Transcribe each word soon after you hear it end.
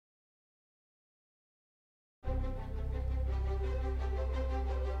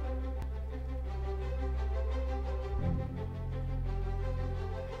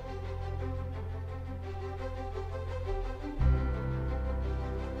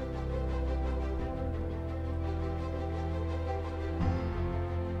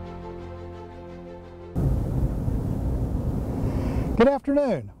Good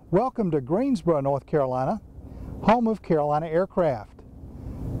afternoon. Welcome to Greensboro, North Carolina, home of Carolina Aircraft.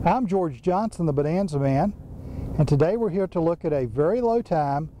 I'm George Johnson, the Bonanza Man, and today we're here to look at a very low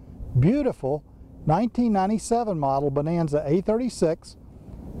time, beautiful 1997 model Bonanza A36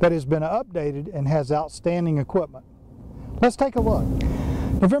 that has been updated and has outstanding equipment. Let's take a look.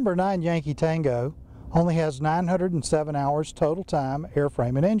 November 9 Yankee Tango only has 907 hours total time,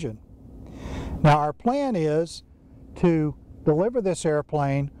 airframe and engine. Now our plan is to deliver this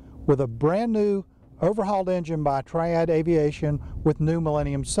airplane with a brand new overhauled engine by Triad Aviation with new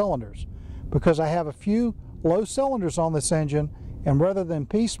Millennium cylinders, because I have a few low cylinders on this engine, and rather than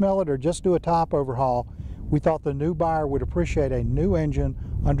piecemeal it or just do a top overhaul, we thought the new buyer would appreciate a new engine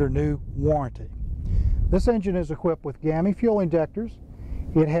under new warranty. This engine is equipped with GAMI fuel injectors.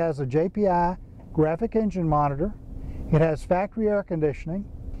 It has a JPI graphic engine monitor. It has factory air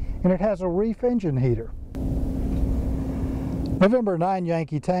conditioning, and it has a reef engine heater. November 9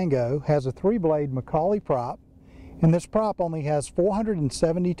 Yankee Tango has a 3-blade Macaulay prop, and this prop only has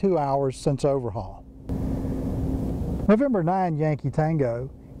 472 hours since overhaul. November 9 Yankee Tango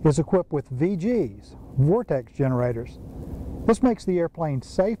is equipped with VGs, vortex generators. This makes the airplane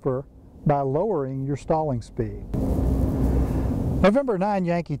safer by lowering your stalling speed. November 9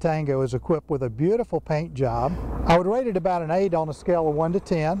 Yankee Tango is equipped with a beautiful paint job. I would rate it about an 8 on a scale of 1 to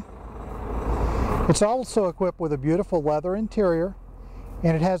 10. It's also equipped with a beautiful leather interior,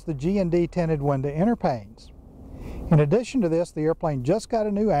 and it has the G&D tinted window inner panes. In addition to this, the airplane just got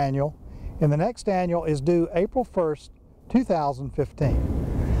a new annual, and the next annual is due April 1st,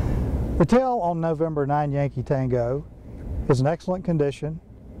 2015. The tail on November 9 Yankee Tango is in excellent condition.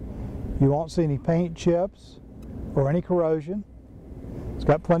 You won't see any paint chips or any corrosion. It's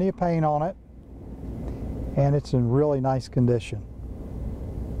got plenty of paint on it, and it's in really nice condition.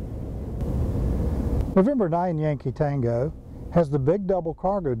 November 9 Yankee Tango has the big double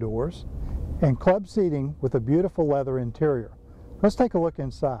cargo doors and club seating with a beautiful leather interior. Let's take a look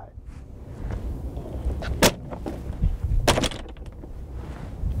inside.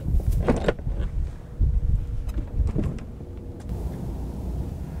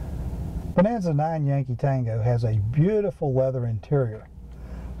 Bonanza 9 Yankee Tango has a beautiful leather interior.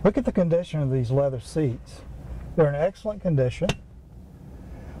 Look at the condition of these leather seats. They're in excellent condition.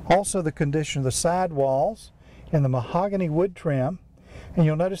 Also the condition of the side walls and the mahogany wood trim, and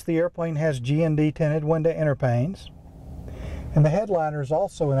you'll notice the airplane has G&D tinted window inner panes, and the headliner is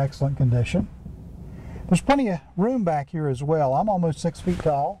also in excellent condition. There's plenty of room back here as well. I'm almost 6 feet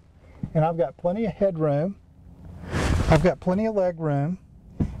tall, and I've got plenty of headroom. I've got plenty of leg room,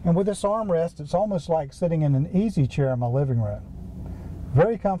 and with this armrest it's almost like sitting in an easy chair in my living room.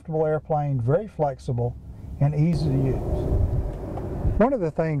 Very comfortable airplane, very flexible, and easy to use. One of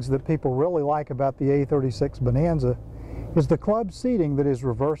the things that people really like about the A36 Bonanza is the club seating that is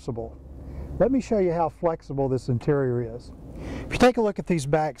reversible. Let me show you how flexible this interior is. If you take a look at these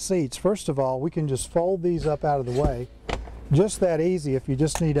back seats, first of all, we can just fold these up out of the way. Just that easy if you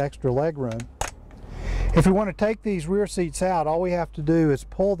just need extra leg room. If we want to take these rear seats out, all we have to do is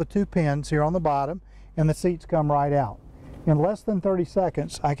pull the 2 pins here on the bottom, and the seats come right out. In less than 30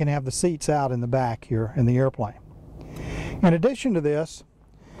 seconds, I can have the seats out in the back here in the airplane. In addition to this,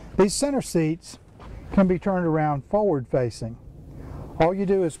 these center seats can be turned around forward facing. All you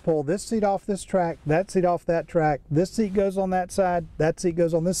do is pull this seat off this track, that seat off that track, this seat goes on that side, that seat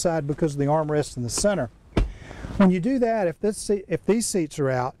goes on this side because of the armrest in the center. When you do that, if these seats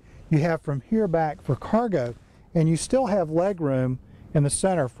are out, you have from here back for cargo, and you still have leg room in the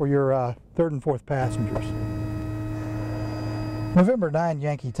center for your third and fourth passengers. November 9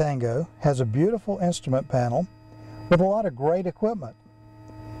 Yankee Tango has a beautiful instrument panel with a lot of great equipment.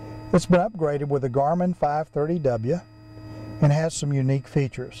 It's been upgraded with a Garmin 530W and has some unique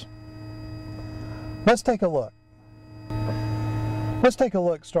features. Let's take a look. Let's take a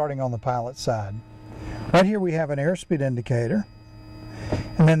look starting on the pilot side. Right here we have an airspeed indicator,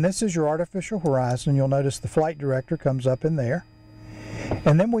 and then this is your artificial horizon. You'll notice the flight director comes up in there,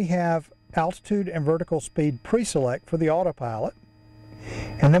 and then we have altitude and vertical speed pre-select for the autopilot,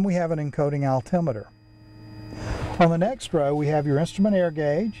 and then we have an encoding altimeter. On the next row we have your instrument air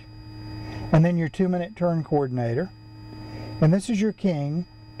gauge, and then your 2-minute turn coordinator, and this is your King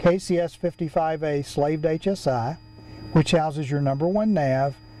KCS 55A slaved HSI, which houses your number 1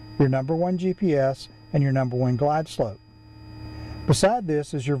 nav, your number 1 GPS, and your number 1 glide slope. Beside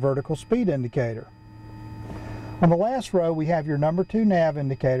this is your vertical speed indicator. On the last row we have your number 2 nav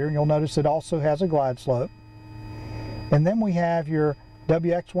indicator, and you'll notice it also has a glide slope. And then we have your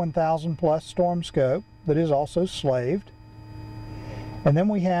WX1000 Plus storm scope that is also slaved. And then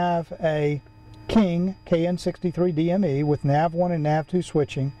we have a King KN63 DME with nav1 and nav2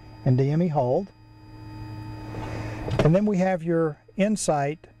 switching and DME hold. And then we have your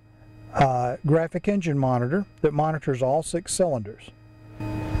Insight graphic engine monitor that monitors all 6 cylinders.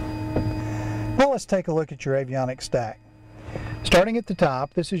 Now let's take a look at your avionics stack. Starting at the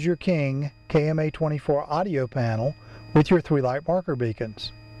top, this is your King KMA24 audio panel with your 3 light marker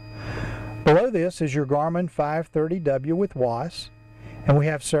beacons. Below this is your Garmin 530W with WAS, and we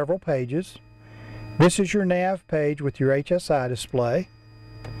have several pages. This is your nav page with your HSI display.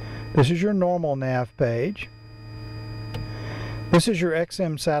 This is your normal nav page. This is your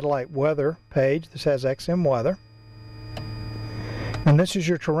XM satellite weather page. This has XM weather. And this is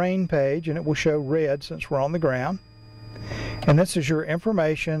your terrain page, and it will show red since we're on the ground. And this is your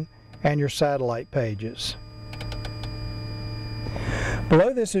information and your satellite pages.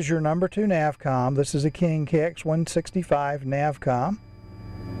 Below this is your number 2 Navcom. This is a King KX165 Navcom.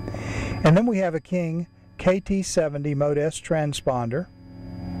 And then we have a King KT70 Mode S transponder.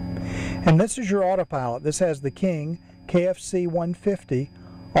 And this is your autopilot. This has the King KFC 150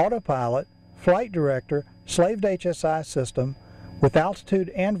 autopilot, flight director, slaved HSI system with altitude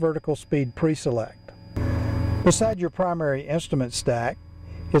and vertical speed pre-select. Beside your primary instrument stack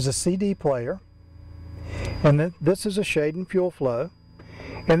is a CD player, and then this is a shade and fuel flow.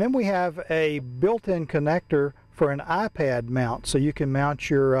 And then we have a built-in connector for an iPad mount, so you can mount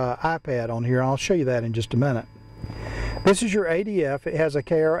your iPad on here. I'll show you that in just a minute. This is your ADF. It has a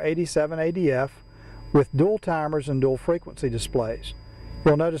KR87 ADF with dual timers and dual frequency displays.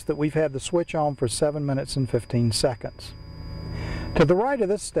 You'll notice that we've had the switch on for 7 minutes and 15 seconds. To the right of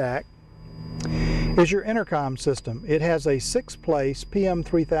this stack is your intercom system. It has a 6-place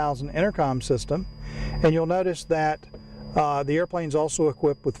PM3000 intercom system, and you'll notice that the airplane's also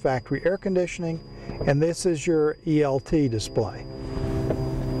equipped with factory air conditioning, and this is your ELT display.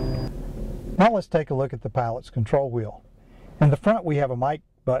 Now let's take a look at the pilot's control wheel. In the front we have a mic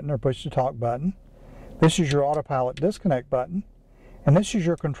button or push to talk button. This is your autopilot disconnect button, and this is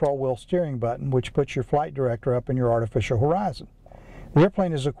your control wheel steering button, which puts your flight director up in your artificial horizon. The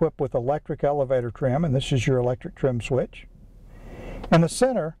airplane is equipped with electric elevator trim, and this is your electric trim switch. In the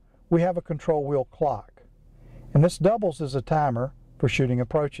center we have a control wheel clock, and this doubles as a timer for shooting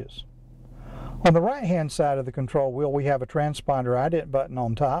approaches. On the right hand side of the control wheel we have a transponder ident button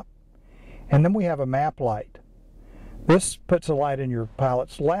on top, and then we have a map light. This puts a light in your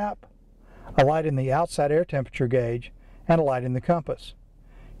pilot's lap, a light in the outside air temperature gauge, and a light in the compass.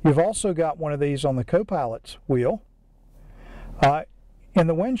 You've also got one of these on the co-pilot's wheel. In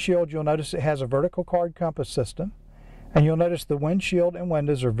the windshield you'll notice it has a vertical card compass system, and you'll notice the windshield and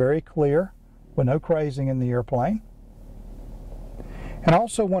windows are very clear with no crazing in the airplane. And I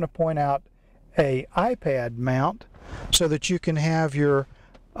also want to point out a iPad mount so that you can have your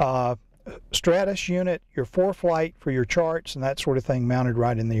Stratus unit, your ForeFlight for your charts and that sort of thing mounted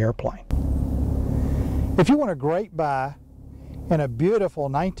right in the airplane. If you want a great buy in a beautiful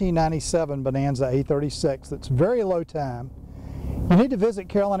 1997 Bonanza A36 that's very low time, you need to visit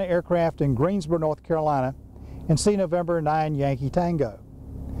Carolina Aircraft in Greensboro, North Carolina and see November 9YT Tango.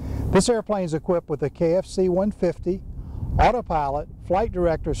 This airplane is equipped with a KFC 150 autopilot flight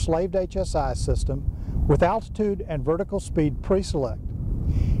director slaved HSI system with altitude and vertical speed pre-select.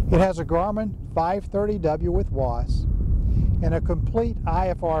 It has a Garmin 530W with WAS and a complete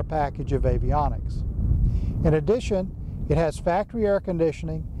IFR package of avionics. In addition, it has factory air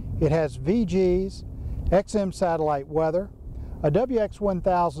conditioning, it has VGs, XM satellite weather, a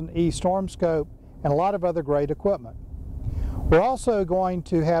WX1000E storm scope, and a lot of other great equipment. We're also going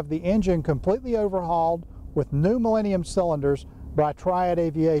to have the engine completely overhauled with new Millennium cylinders by Triad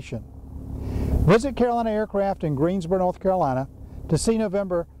Aviation. Visit Carolina Aircraft in Greensboro, North Carolina to see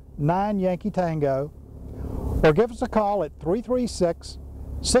November 9YT Tango, or give us a call at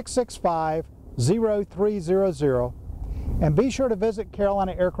 336-665-0300, and be sure to visit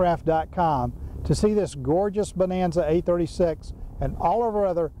CarolinaAircraft.com to see this gorgeous Bonanza A36 and all of our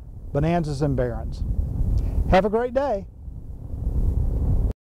other Bonanzas and Barons. Have a great day.